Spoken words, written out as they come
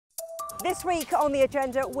This week on the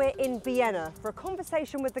agenda, we're in Vienna for a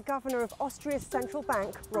conversation with the governor of Austria's central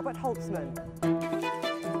bank, Robert Holzmann.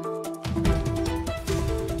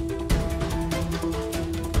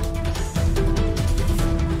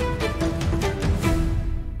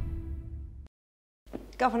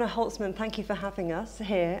 Governor Holzmann, thank you for having us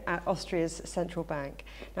here at Austria's central bank.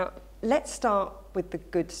 Now, let's start with the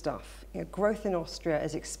good stuff. Growth in Austria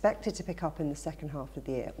is expected to pick up in the second half of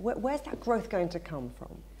the year. Where's that growth going to come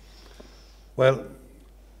from? Well,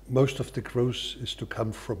 most of the growth is to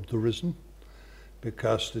come from tourism,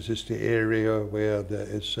 because this is the area where there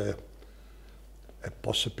is a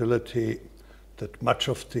possibility that much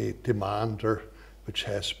of the demand, which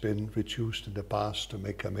has been reduced in the past,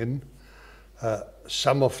 may come in.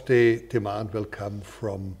 Some of the demand will come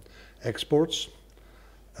from exports.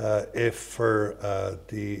 If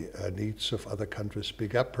the needs of other countries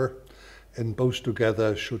pick up, and both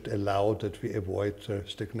together should allow that we avoid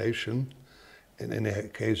stagnation, in any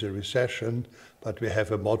case a recession, but we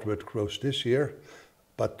have a moderate growth this year,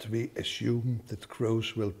 but we assume that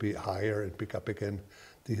growth will be higher and pick up again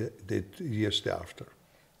the years thereafter.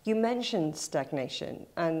 You mentioned stagnation,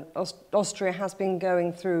 and Austria has been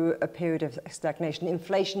going through a period of stagnation.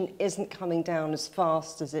 Inflation isn't coming down as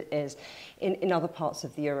fast as it is in other parts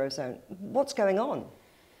of the Eurozone. What's going on?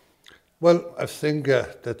 Well, I think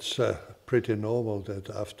that's pretty normal that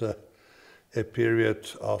after a period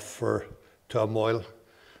of turmoil,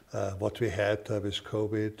 what we had with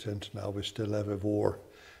COVID, and now we still have a war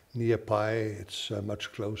nearby. It's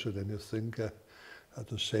much closer than you think. How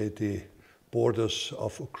to say, the borders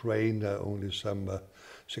of Ukraine are only some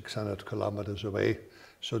 600 kilometers away.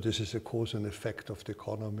 So this is a cause and effect of the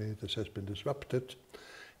economy. This has been disrupted.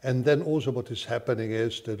 And then also what is happening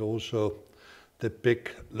is that also the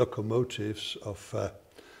big locomotives of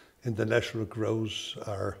international growth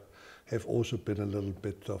have also been a little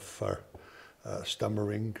bit of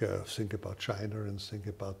stammering. Think about China and think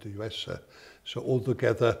about the US. So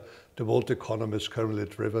altogether, the world economy is currently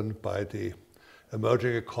driven by the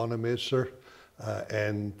emerging economies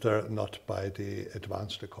and not by the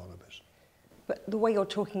advanced economies. But the way you're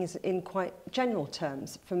talking is in quite general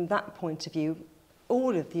terms. From that point of view,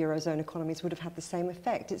 all of the Eurozone economies would have had the same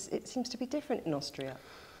effect. It seems to be different in Austria.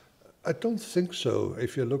 I don't think so.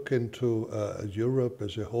 If you look into Europe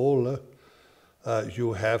as a whole,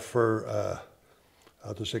 you have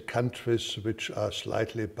countries which are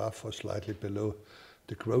slightly above or slightly below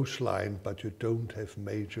the growth line, but you don't have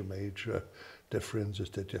major differences.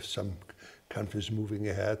 That you have some countries moving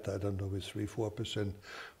ahead, I don't know, with 3-4%,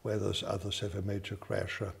 whereas others have a major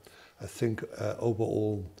crash. I think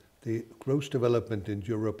overall the growth development in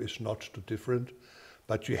Europe is not too different,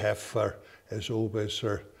 but you have, as always,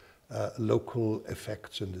 local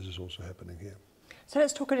effects, and this is also happening here. So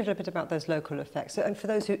let's talk a little bit about those local effects. And for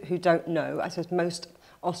those who don't know, I suppose most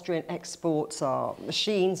Austrian exports are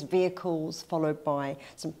machines, vehicles, followed by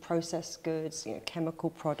some processed goods, chemical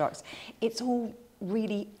products. It's all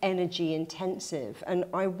really energy intensive. And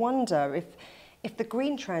I wonder if the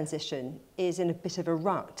green transition is in a bit of a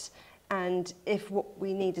rut, and if what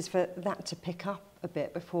we need is for that to pick up a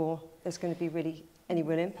bit before there's going to be really any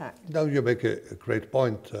real impact. Now you make a great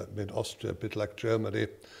point. Austria, a bit like Germany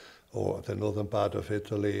or the northern part of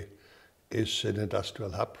Italy, is an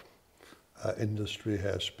industrial hub. Industry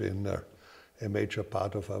has been a major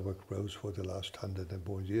part of our growth for the last 100 and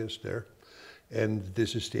more years there. And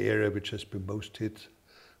this is the area which has been most hit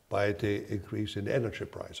by the increase in energy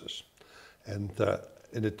prices. And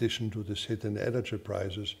in addition to this hit in energy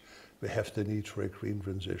prices, we have the need for a green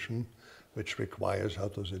transition, which requires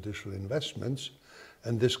those additional investments.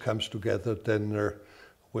 And this comes together then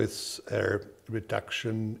with a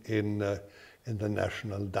reduction in the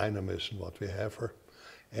national dynamism, what we have.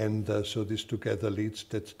 And so this together leads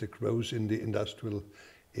that the growth in the industrial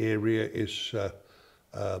area is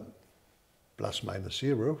plus minus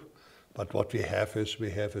zero. But what we have is we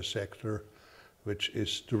have a sector which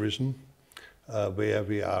is tourism, where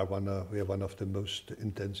we are one of the most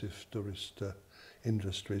intensive tourist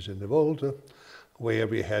industries in the world, where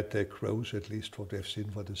we had a growth, at least what we have seen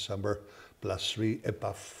for the summer, +3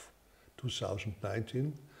 above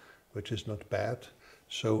 2019, which is not bad.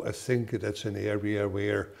 So I think that's an area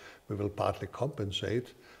where we will partly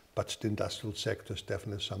compensate, but the industrial sector is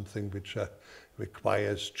definitely something which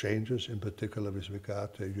requires changes, in particular with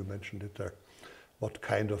regard to, you mentioned it there, what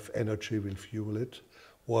kind of energy will fuel it,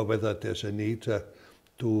 or whether there's a need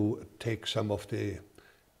to take some of the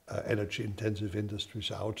energy intensive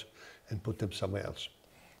industries out and put them somewhere else.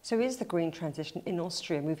 So is the green transition in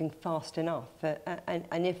Austria moving fast enough?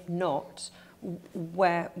 And if not,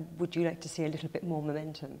 where would you like to see a little bit more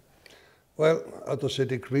momentum? Well, I would say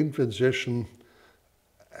the green transition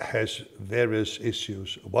has various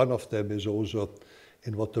issues. One of them is also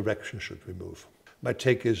in what direction should we move. My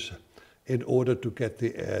take is in order to get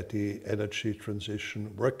the energy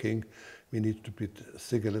transition working, we need to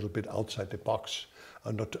think a little bit outside the box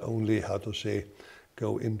and not only, how to say,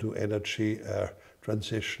 go into energy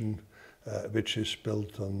transition which is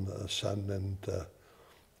built on sun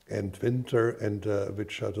and winter, and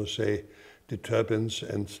which, how to say, the turbines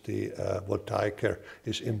and the voltaic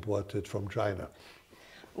is imported from China.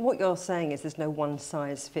 What you're saying is there's no one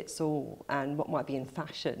size fits all, and what might be in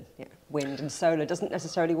fashion, wind and solar, doesn't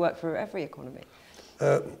necessarily work for every economy.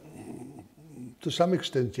 To some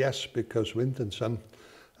extent, yes, because wind and sun,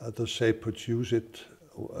 to say, produce it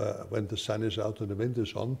when the sun is out and the wind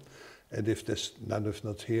is on. And if there's none of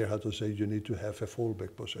not here, how to say, you need to have a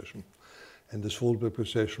fallback position. And this fallback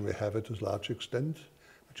position, we have it to a large extent,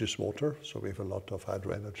 which is water. So we have a lot of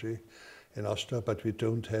hydro energy in Austria, but we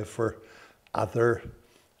don't have for other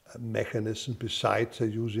mechanisms besides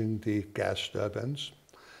using the gas turbines.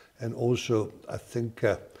 And also, I think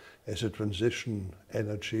as a transition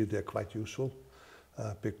energy, they're quite useful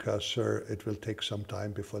because it will take some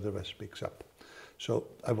time before the rest picks up. So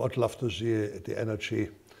I would love to see the energy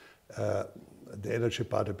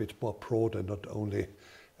part a bit more broad and not only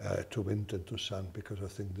to wind and to sun, because I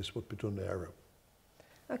think this would be too narrow.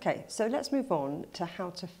 Okay, so let's move on to how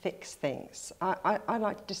to fix things. I'd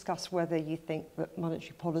like to discuss whether you think that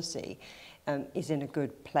monetary policy is in a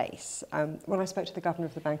good place. When I spoke to the governor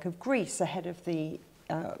of the Bank of Greece ahead of the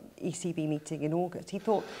ECB meeting in August, he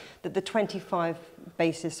thought that the 25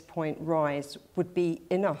 basis point rise would be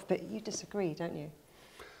enough, but you disagree, don't you?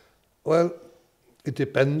 Well, it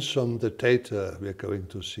depends on the data we're going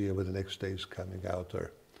to see over the next days coming out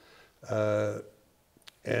there.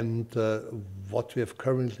 And what we have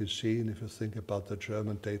currently seen, if you think about the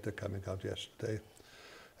German data coming out yesterday,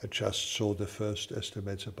 I just saw the first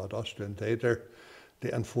estimates about Austrian data,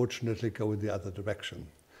 they unfortunately go in the other direction.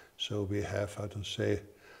 So we have, how to say,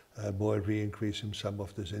 more re-increase in some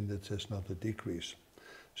of these indices, not a decrease.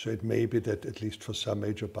 So it may be that at least for some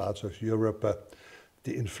major parts of Europe,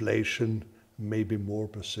 the inflation may be more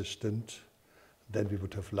persistent than we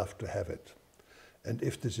would have loved to have it. And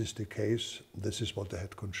if this is the case, this is what I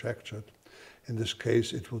had conjectured. In this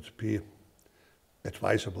case, it would be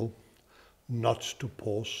advisable not to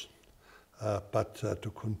pause, but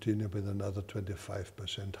to continue with another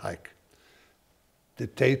 25% hike. The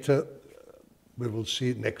data we will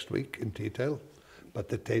see next week in detail, but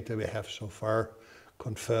the data we have so far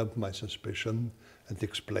confirmed my suspicion and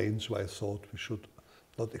explains why I thought we should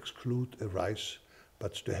not exclude a rise,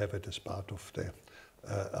 but to have it as part of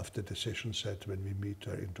the decision set when we meet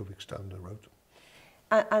in 2 weeks down the road.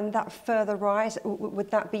 And that further rise, would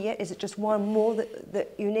that be it? Is it just one more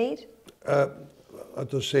that you need?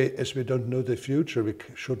 To say, as we don't know the future, we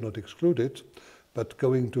should not exclude it, but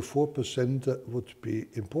going to 4% would be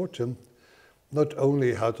important. Not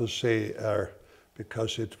only, how to say,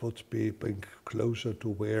 because it would bring closer to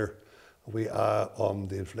where we are on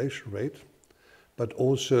the inflation rate, but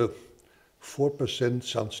also 4%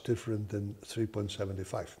 sounds different than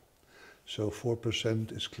 3.75. So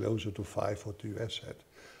 4% is closer to 5 what the US had.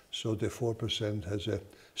 So the 4% has a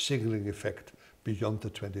signaling effect beyond the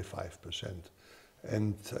 25%.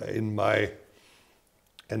 And in my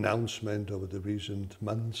announcement over the recent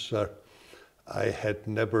months, I had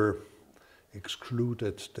never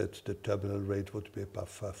excluded that the terminal rate would be above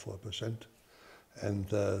 4%.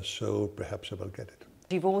 And so perhaps I will get it.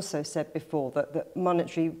 You've also said before that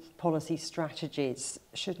monetary policy strategies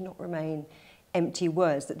should not remain empty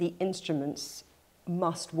words, that the instruments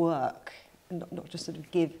must work, and not just sort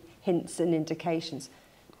of give hints and indications.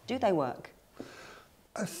 Do they work?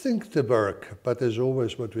 I think they work, but as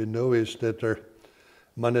always what we know is that our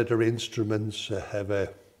monetary instruments have a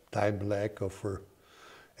time lag of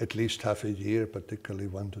at least half a year, particularly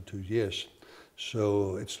 1 to 2 years.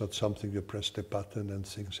 So it's not something you press the button and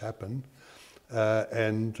things happen.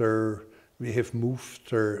 And we have moved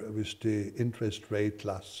with the interest rate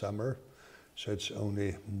last summer, so it's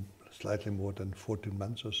only slightly more than 14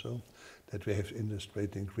 months or so that we have interest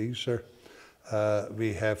rate increase.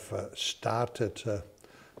 We have started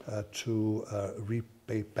to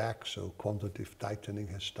repay back, so quantitative tightening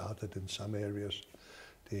has started in some areas,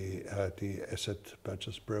 the asset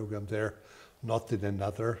purchase program there, not in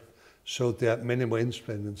another. So there are many more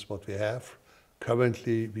instruments what we have.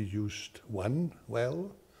 Currently, we used one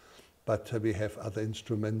well, but we have other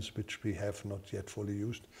instruments which we have not yet fully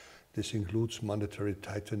used. This includes monetary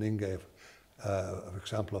tightening, for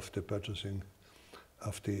example, of the purchasing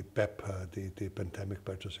of the PEP, the pandemic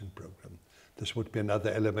purchasing program. This would be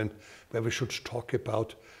another element where we should talk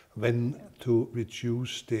about when to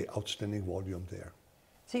reduce the outstanding volume there.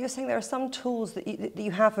 So you're saying there are some tools that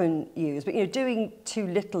you haven't used, but doing too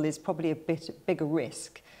little is probably a bit bigger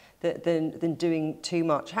risk than doing too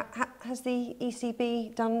much. Has the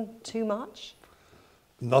ECB done too much?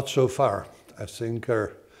 Not so far. I think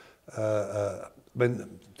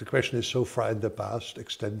when the question is so far in the past,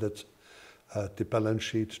 extended the balance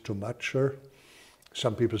sheet too much.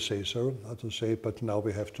 Some people say so, how to say, but now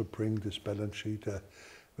we have to bring this balance sheet,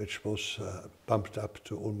 which was bumped up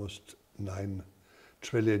to almost 9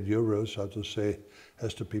 trillion euros, how to say,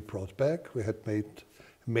 has to be brought back. We had made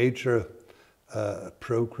major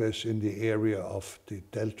progress in the area of the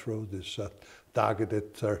DELTRO, this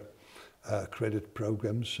targeted credit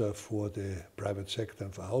programs for the private sector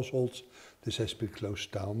and for households. This has been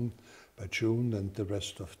closed down by June, and the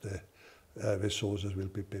rest of the resources will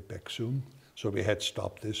be paid back soon. So we had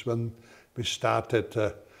stopped this one. We started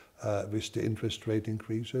with the interest rate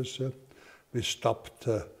increases. We stopped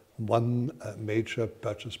one major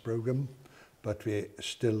purchase program, but we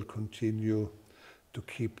still continue to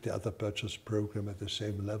keep the other purchase program at the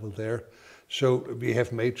same level there. So we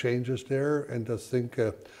have made changes there, and I think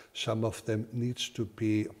some of them needs to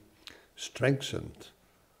be strengthened.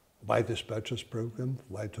 Why this purchase program?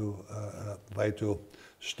 Why to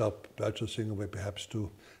stop purchasing, or perhaps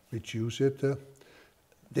to reduce it?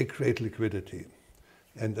 They create liquidity,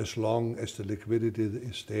 and as long as the liquidity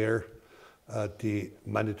is there, the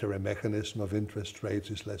monetary mechanism of interest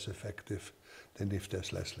rates is less effective than if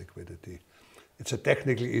there's less liquidity. It's a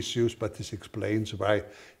technical issue, but this explains why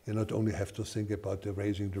you not only have to think about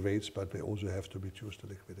raising the rates, but we also have to reduce the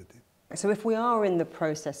liquidity. So if we are in the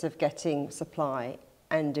process of getting supply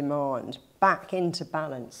and demand back into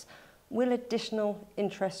balance, will additional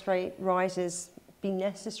interest rate rises be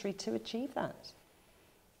necessary to achieve that?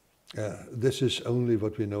 This is only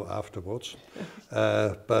what we know afterwards,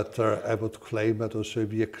 but I would claim that also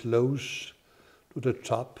we are close to the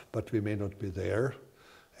top, but we may not be there.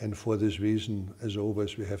 And for this reason, as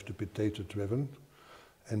always, we have to be data-driven.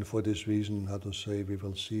 And for this reason, how to say, we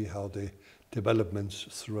will see how the developments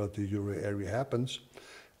throughout the euro area happens,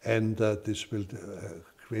 and this will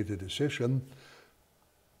create a decision.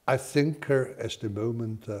 I think as the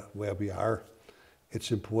moment where we are,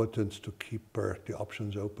 it's important to keep the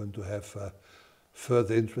options open to have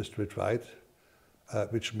further interest rate rise,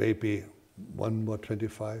 which may be 1 more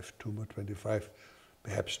 25, 2 more 25,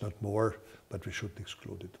 perhaps not more, but we shouldn't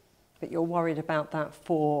exclude it. But you're worried about that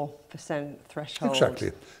 4% threshold?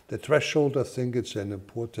 Exactly. The threshold, I think it's an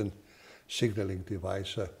important signaling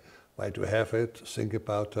device. Why do you have it? Think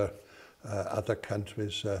about other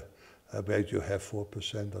countries where you have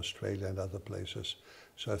 4%, Australia and other places.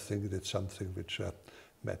 So I think it's something which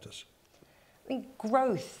matters. I mean,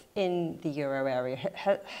 growth in the euro area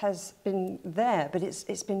has been there, but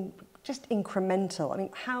it's been just incremental. I mean,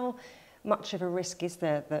 how much of a risk is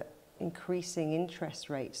there that increasing interest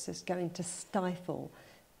rates is going to stifle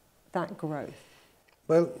that growth?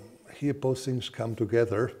 Well, here both things come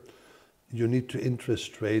together. You need to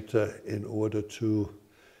interest rate in order to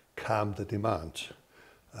calm the demand.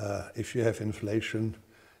 If you have inflation,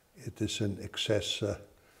 it is an excess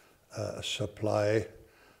supply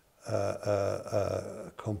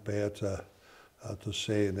compared to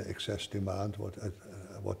say an excess demand,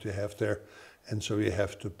 what you have there. And so you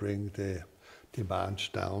have to bring the demands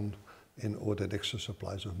down in order the excess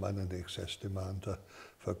supplies of money and the excess demand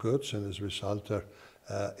for goods. And as a result,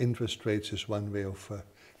 interest rates is one way of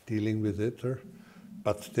dealing with it.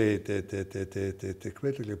 But the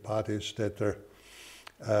critical part is that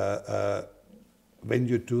when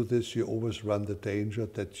you do this, you always run the danger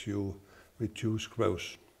that you reduce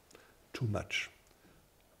growth too much.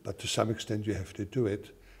 But to some extent you have to do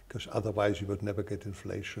it, because otherwise you would never get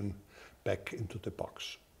inflation back into the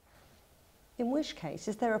box. In which case,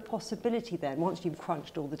 is there a possibility then, once you've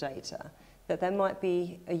crunched all the data, that there might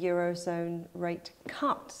be a Eurozone rate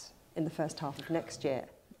cut in the first half of next year?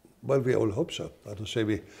 Well, we all hope so. I would say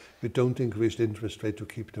we don't increase the interest rate to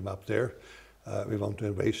keep them up there. We want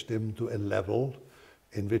to raise them to a level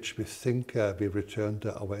in which we think we return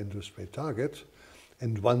to our interest rate target.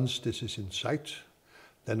 And once this is in sight,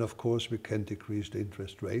 then of course we can decrease the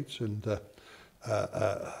interest rates. And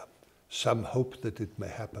some hope that it may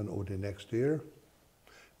happen only next year,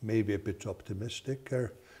 maybe a bit optimistic.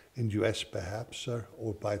 In US perhaps,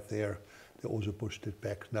 or by there, they also pushed it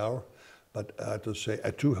back now. But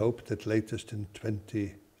I do hope that latest in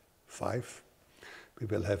 25, we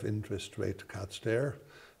will have interest rate cuts there.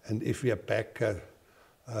 And if we are back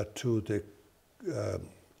to the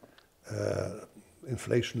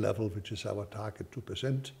inflation level, which is our target,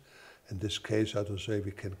 2%, in this case, how to say,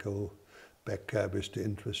 we can go back with the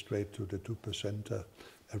interest rate to the 2%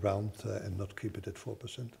 around and not keep it at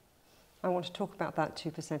 4%. I want to talk about that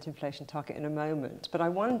 2% inflation target in a moment, but I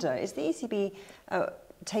wonder, is the ECB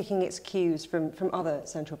taking its cues from other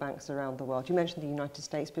central banks around the world? You mentioned the United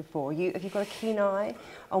States before. Have you got a keen eye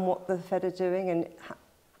on what the Fed are doing, and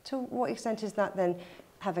to what extent is that then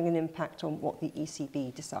having an impact on what the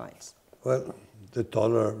ECB decides? Well, the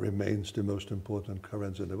dollar remains the most important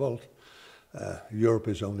currency in the world. Europe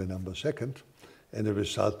is only number second, and the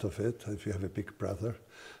result of it, if you have a big brother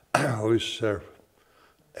who is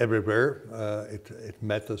everywhere, it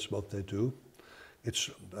matters what they do.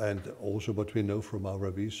 And also what we know from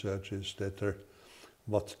our research is that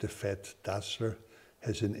what the Fed does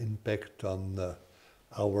has an impact on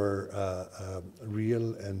our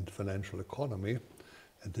real and financial economy.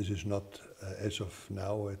 And this is not as of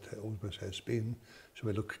now, it always has been. So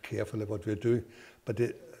we look carefully at what we're doing. But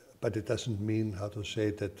it doesn't mean, how to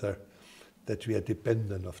say, that we are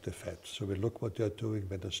dependent of the Fed. So we look what they're doing,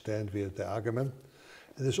 we understand the argument.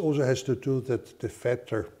 And this also has to do that the Fed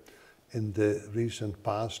in the recent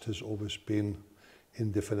past has always been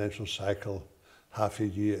in the financial cycle half a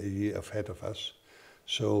year ahead of us.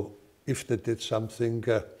 So if they did something,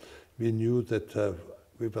 we knew that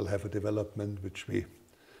we will have a development which we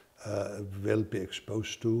will be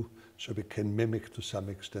exposed to, so we can mimic to some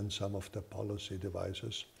extent some of the policy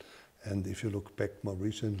devices. And if you look back more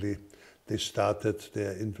recently, they started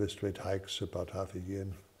their interest rate hikes about half a year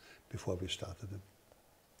before we started it.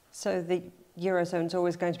 So the Eurozone is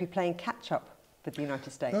always going to be playing catch-up with the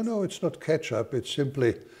United States? No, it's not catch-up. It's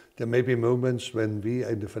simply there may be moments when we are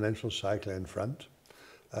in the financial cycle in front.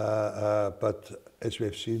 But as we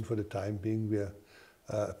have seen for the time being, we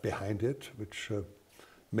are behind it, which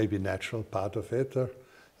may be natural part of it,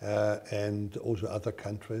 and also other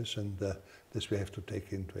countries, and this we have to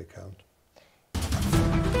take into account.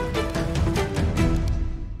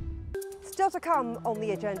 Still to come on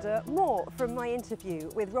the agenda, more from my interview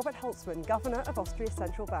with Robert Holzmann, Governor of Austria's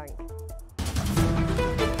Central Bank.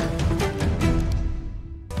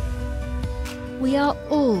 We are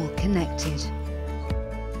all connected.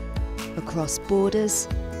 Across borders,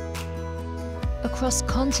 across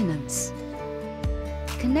continents,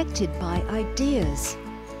 connected by ideas,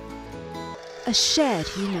 a shared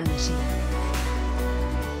humanity.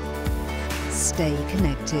 Stay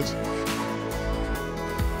connected.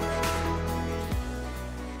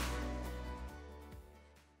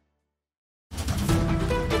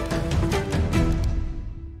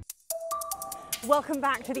 Welcome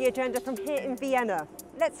back to the agenda from here in Vienna.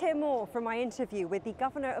 Let's hear more from my interview with the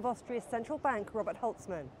Governor of Austria's Central Bank, Robert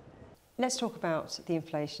Holzmann. Let's talk about the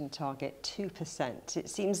inflation target, 2%. It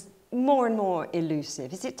seems more and more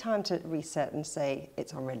elusive. Is it time to reset and say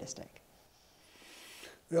it's unrealistic?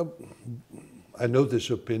 Yeah, I know this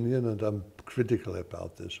opinion, and I'm critical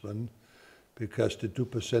about this one, because the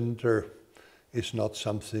 2% is not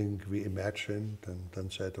something we imagined and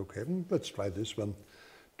then said, okay, let's try this one.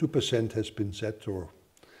 2% has been set for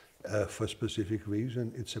a specific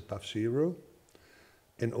reason. It's above zero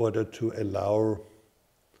in order to allow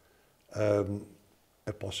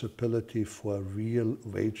a possibility for real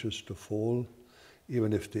wages to fall,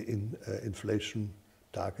 even if the inflation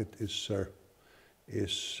target is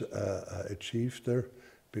achieved there,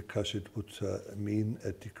 because it would mean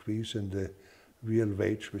a decrease in the real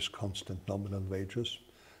wage with constant nominal wages.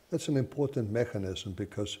 That's an important mechanism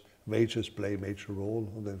because wages play a major role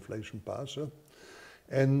on the inflation path.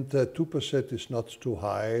 And 2% is not too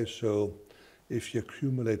high, so if you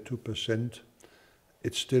accumulate 2%,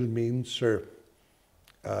 it still means a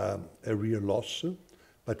real loss,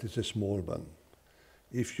 but it's a small one.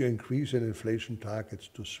 If you increase an inflation target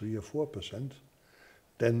to 3 or 4%,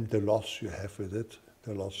 then the loss you have with it,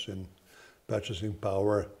 the loss in purchasing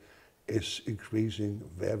power, is increasing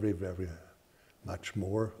very, very much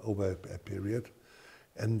more over a period.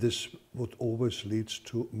 And this would always lead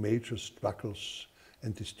to major struggles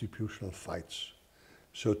and distributional fights.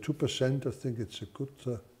 So 2%, I think it's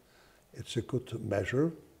a good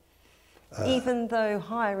measure. Even though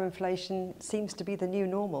higher inflation seems to be the new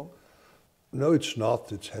normal? No, it's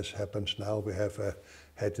not. It has happened now. We have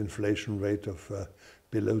had inflation rate of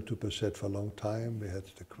below 2% for a long time. We had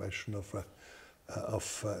the question of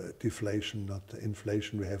deflation, not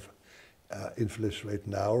inflation. We have inflation rate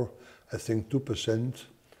now. I think 2%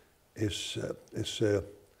 is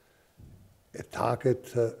a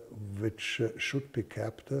target which should be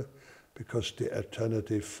kept because the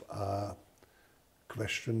alternative are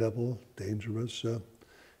questionable, dangerous,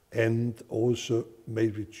 and also may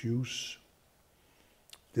reduce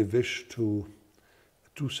the wish to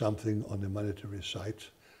do something on the monetary side,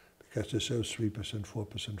 because they say 3%,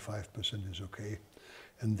 4%, 5% is okay.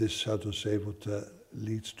 And this, how to say, would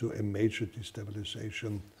lead to a major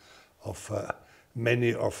destabilization of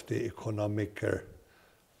many of the economic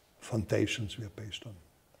foundations we are based on.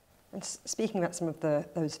 And speaking about some of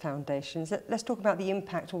those foundations, let's talk about the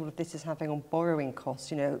impact all of this is having on borrowing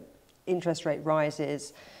costs. You know, interest rate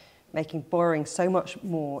rises, making borrowing so much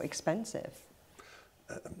more expensive.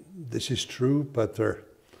 This is true, but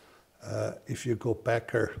if you go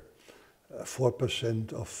back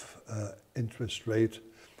 4% of interest rate,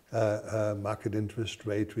 market interest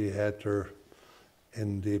rate we had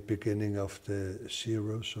in the beginning of the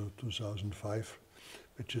zero, so 2005,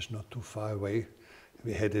 which is not too far away.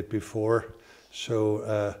 We had it before.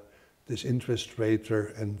 So this interest rate,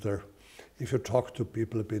 and if you talk to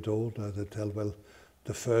people a bit older, they tell, well,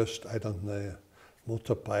 the first, I don't know,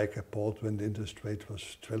 motorbike I bought when the interest rate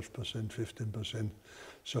was 12%, 15%.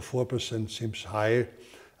 So 4% seems high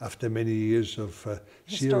after many years of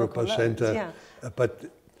 0%. Yeah. But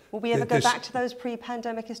will we ever go back to those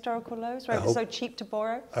pre-pandemic historical lows where it was so cheap to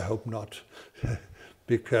borrow? I hope not.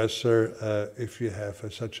 Because if you have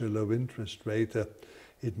such a low interest rate,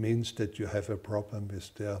 it means that you have a problem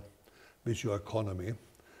with your economy.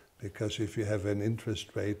 Because if you have an interest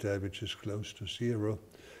rate which is close to zero,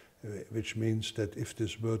 which means that if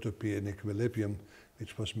this were to be an equilibrium,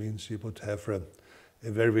 which means you would have a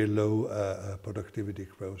very low productivity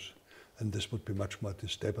growth, and this would be much more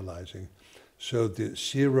destabilizing. So the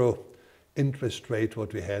zero interest rate,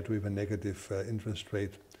 what we had with a negative interest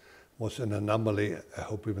rate, was an anomaly. I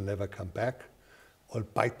hope we will never come back,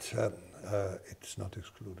 albeit it's not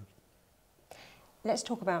excluded. Let's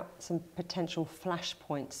talk about some potential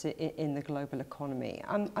flashpoints in the global economy.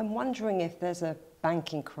 I'm wondering if there's a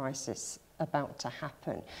banking crisis about to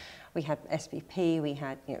happen. We had SVP, we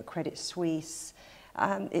had Credit Suisse.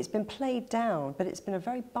 It's been played down, but it's been a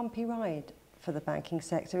very bumpy ride for the banking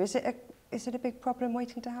sector. Is it a big problem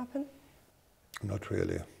waiting to happen? Not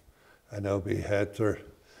really. I know we had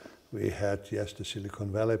yes, the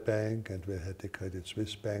Silicon Valley Bank, and we had the Credit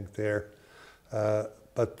Suisse Bank there.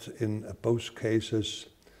 But in both cases,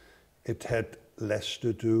 it had less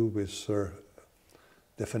to do with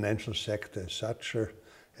the financial sector as such.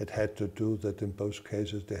 It had to do that in both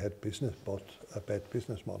cases they had bad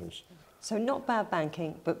business models. So not bad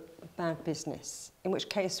banking, but bad business. In which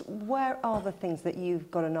case, where are the things that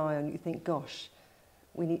you've got an eye on? You think, gosh,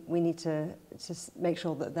 we need to make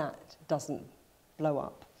sure that doesn't blow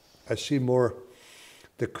up. I see more.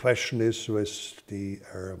 The question is with the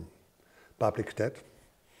public debt.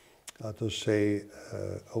 To say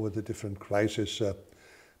over the different crises,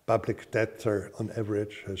 public debt on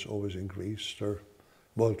average has always increased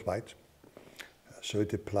worldwide. So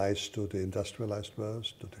it applies to the industrialized world,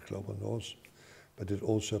 to the global north, but it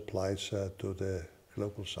also applies to the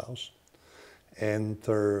global south. And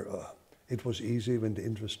it was easy when the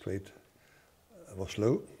interest rate was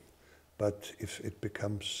low, but if it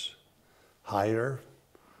becomes higher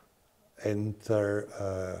and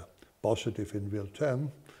positive in real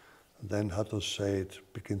term, then how to say it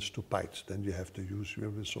begins to bite. Then you have to use your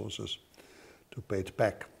resources to pay it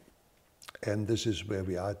back. And this is where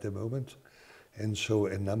we are at the moment. And so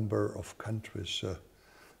a number of countries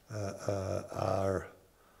are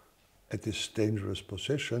at this dangerous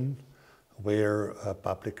position where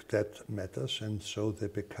public debt matters, and so they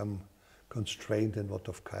become constrained in what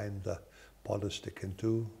of kind of policy they can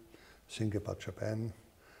do. Think about Japan,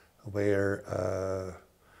 where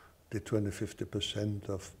the 250%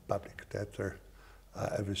 of public debt are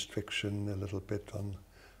a restriction a little bit on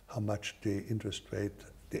how much the interest rate,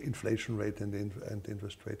 the inflation rate and the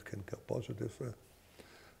interest rate can go positive.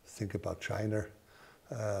 Think about China,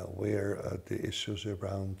 where the issues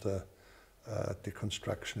around the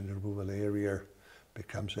construction in the rural area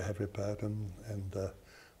becomes a heavy burden, and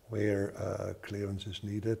where clearance is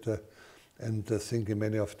needed. And I think in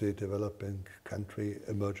many of the developing country,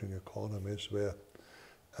 emerging economies where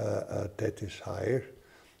debt is higher,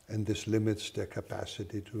 and this limits their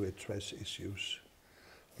capacity to address issues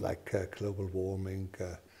like global warming,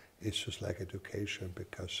 issues like education,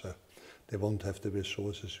 because they won't have the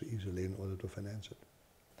resources easily in order to finance it.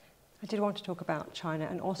 I did want to talk about China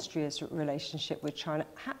and Austria's relationship with China.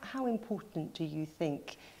 How important do you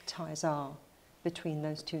think ties are between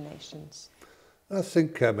those two nations? I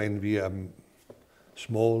think, we are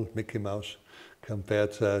small, Mickey Mouse,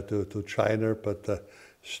 compared to China, but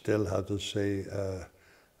still, how to say,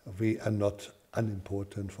 we are not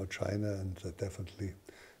unimportant for China, and definitely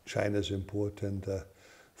China is important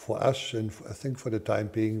for us. And I think for the time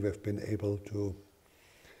being, we've been able to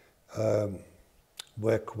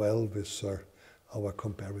work well with our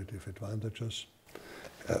comparative advantages.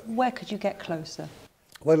 Where could you get closer?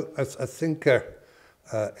 Well, I think an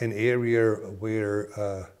area where,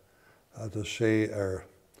 how to say,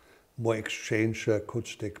 more exchange could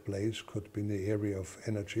take place could be in the area of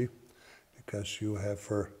energy, because you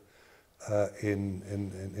have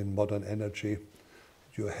in modern energy,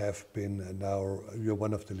 you have been now, you're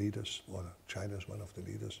one of the leaders, or China is one of the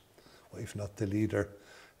leaders, or if not the leader,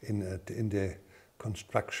 in the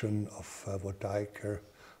construction of voltaic,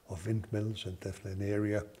 of windmills, and definitely an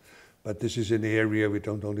area. But this is an area we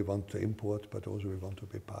don't only want to import, but also we want to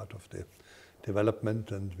be part of the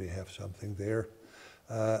development, and we have something there.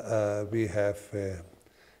 We have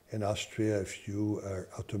in Austria a few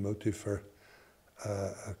automotive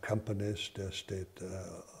companies, they're state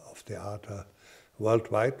of the art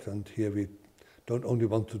worldwide, and here we don't only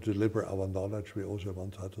want to deliver our knowledge, we also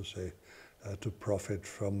want, how to say, to profit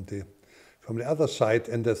from the other side.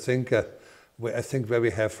 And I think where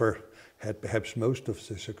we have had perhaps most of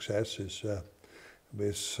the success is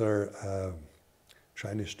with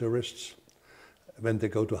Chinese tourists when they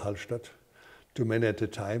go to Hallstatt, too many at a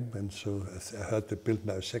time, and so I heard they build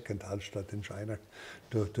now a second Hallstatt in China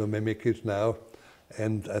to mimic it now.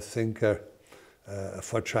 And I think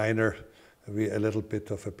for China, we're a little bit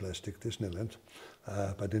of a plastic Disneyland,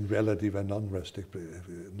 but in reality we're non-plastic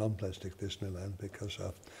Disneyland, because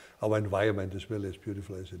our environment is really as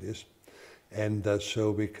beautiful as it is. And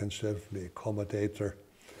so we can certainly accommodate a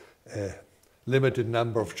limited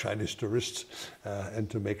number of Chinese tourists and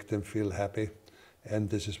to make them feel happy. And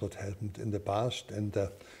this is what happened in the past, and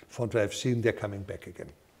from what I've seen, they're coming back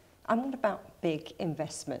again. And what about big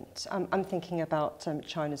investment? I'm thinking about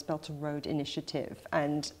China's Belt and Road Initiative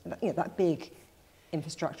and that big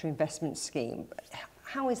infrastructure investment scheme.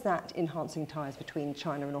 How is that enhancing ties between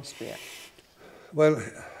China and Austria? Well,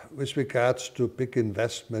 with regards to big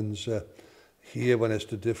investments, here one has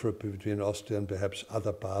to differ between Austria and perhaps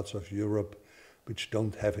other parts of Europe which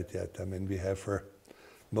don't have it yet. I mean, we have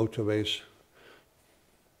motorways.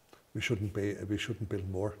 We shouldn't build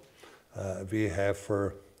more. We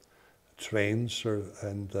have trains,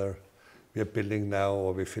 and we are building now,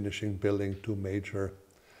 or we're finishing building 2 major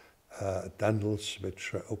tunnels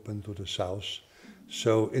which are open to the south.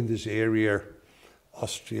 So in this area,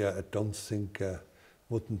 Austria, I don't think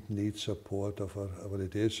wouldn't need support of what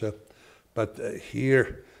it is. But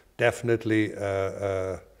here, definitely,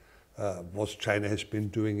 what China has been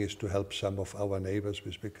doing is to help some of our neighbors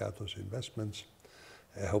with regard to investments.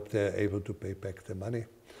 I hope they're able to pay back the money.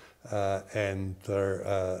 And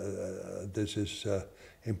this is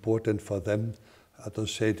important for them. To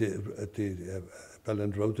say the Belt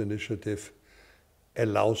and Road Initiative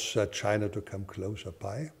allows China to come closer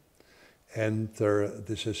by. And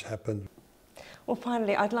this has happened. Well,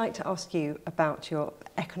 finally, I'd like to ask you about your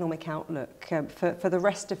economic outlook for the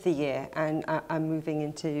rest of the year and moving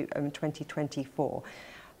into 2024.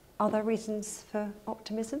 Are there reasons for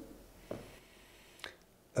optimism?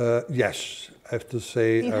 Yes, I have to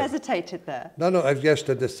say. You hesitated there. No, yes,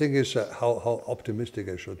 the thing is how optimistic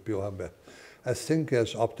I should be. I think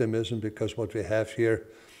there's optimism because what we have here,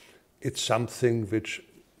 it's something which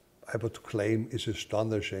I would claim is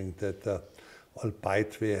astonishing, that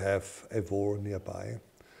albeit we have a war nearby,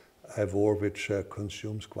 a war which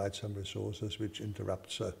consumes quite some resources, which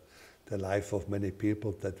interrupts the life of many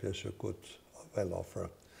people that we are so good, well off.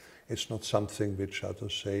 It's not something which, how to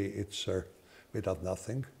say, it's without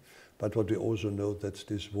nothing. But what we also know that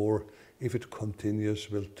this war, if it continues,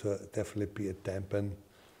 will definitely be a dampen,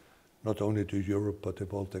 not only to Europe, but the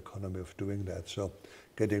world economy of doing that. So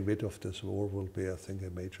getting rid of this war will be, I think, a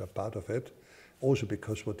major part of it. Also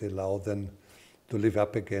because what they allow then to live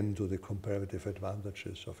up again to the comparative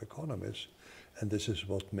advantages of economies. And this is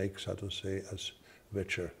what makes, how to say, us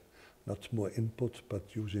richer. Not more input, but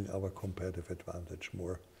using our comparative advantage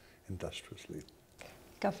more industriously.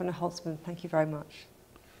 Governor Holzmann, thank you very much.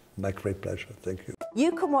 My great pleasure, thank you.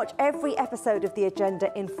 You can watch every episode of The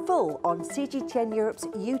Agenda in full on CGTN Europe's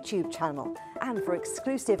YouTube channel. And for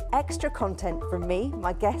exclusive extra content from me,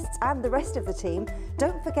 my guests and the rest of the team,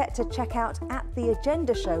 don't forget to check out @The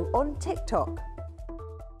Agenda Show on TikTok.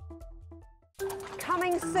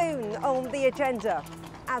 Coming soon on The Agenda,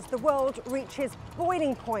 as the world reaches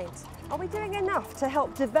boiling point, are we doing enough to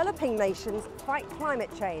help developing nations fight climate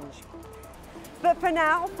change? But for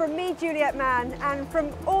now, from me, Juliet Mann, and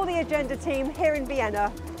from all the Agenda team here in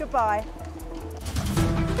Vienna, goodbye.